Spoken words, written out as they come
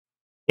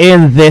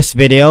In this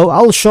video,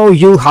 I'll show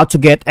you how to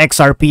get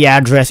XRP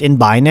address in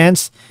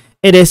Binance.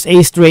 It is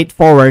a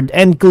straightforward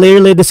and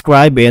clearly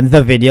described in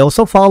the video,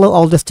 so follow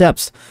all the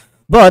steps.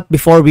 But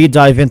before we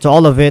dive into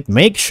all of it,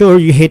 make sure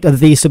you hit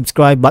the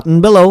subscribe button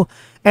below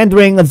and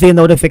ring the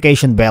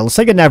notification bell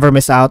so you never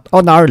miss out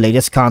on our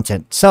latest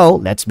content. So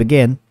let's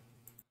begin.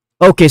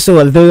 Okay,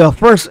 so the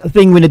first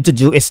thing we need to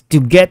do is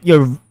to get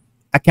your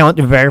account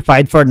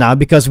verified for now,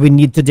 because we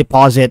need to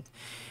deposit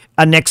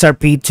an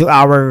XRP to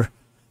our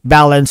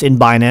balance in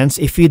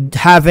Binance. If you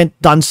haven't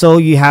done so,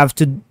 you have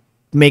to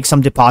make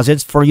some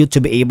deposits for you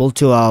to be able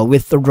to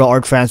withdraw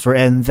or transfer,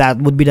 and that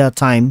would be the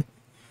time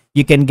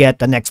you can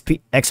get an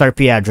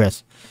XRP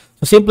address.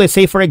 So simply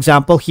say, for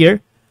example,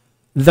 here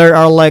there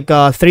are like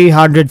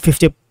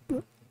 350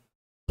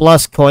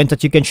 plus coins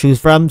that you can choose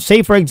from.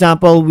 Say for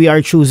example we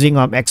are choosing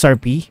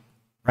XRP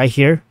right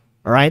here.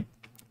 All right,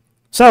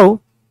 so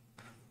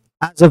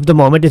as of the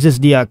moment, this is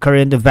the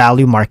current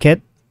value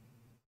market.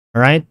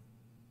 All right,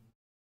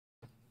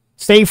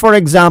 say for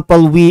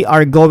example we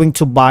are going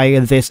to buy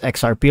this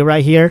XRP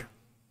right here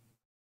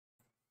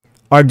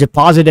or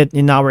deposit it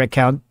in our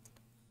account.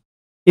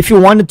 If you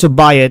wanted to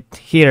buy it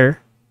here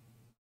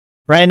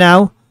right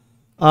now,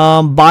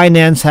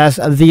 Binance has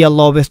the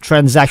lowest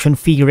transaction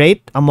fee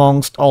rate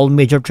amongst all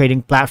major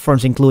trading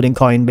platforms, including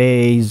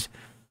Coinbase,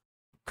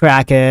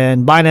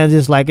 Kraken. Binance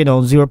is like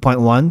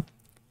 0.1,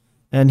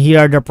 and here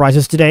are the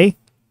prices today.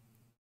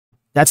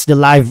 That's the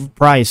live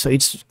price, so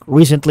it's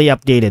recently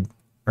updated,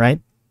 right?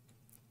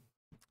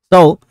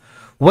 So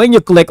when you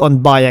click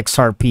on buy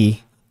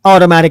XRP,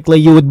 automatically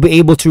you would be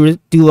able to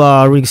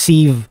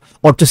receive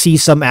or to see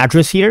some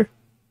address here.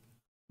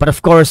 But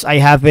of course, I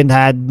haven't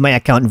had my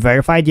account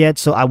verified yet,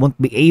 so I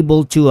won't be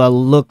able to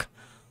look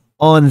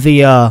on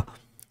the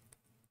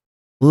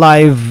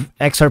live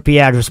XRP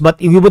address.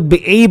 But you would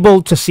be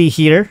able to see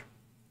here,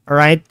 all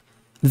right,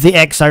 the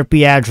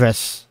XRP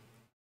address.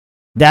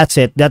 That's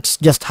it. That's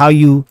just how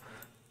you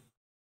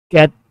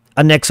get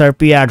an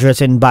XRP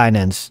address in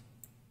Binance.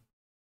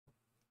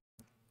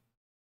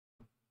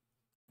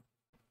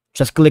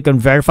 Just click on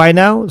verify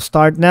now,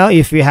 start now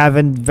if you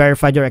haven't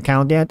verified your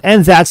account yet.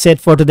 And that's it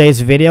for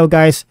today's video,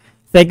 guys.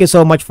 Thank you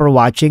so much for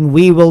watching.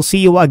 We will see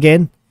you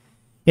again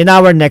in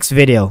our next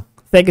video.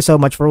 Thank you so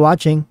much for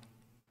watching.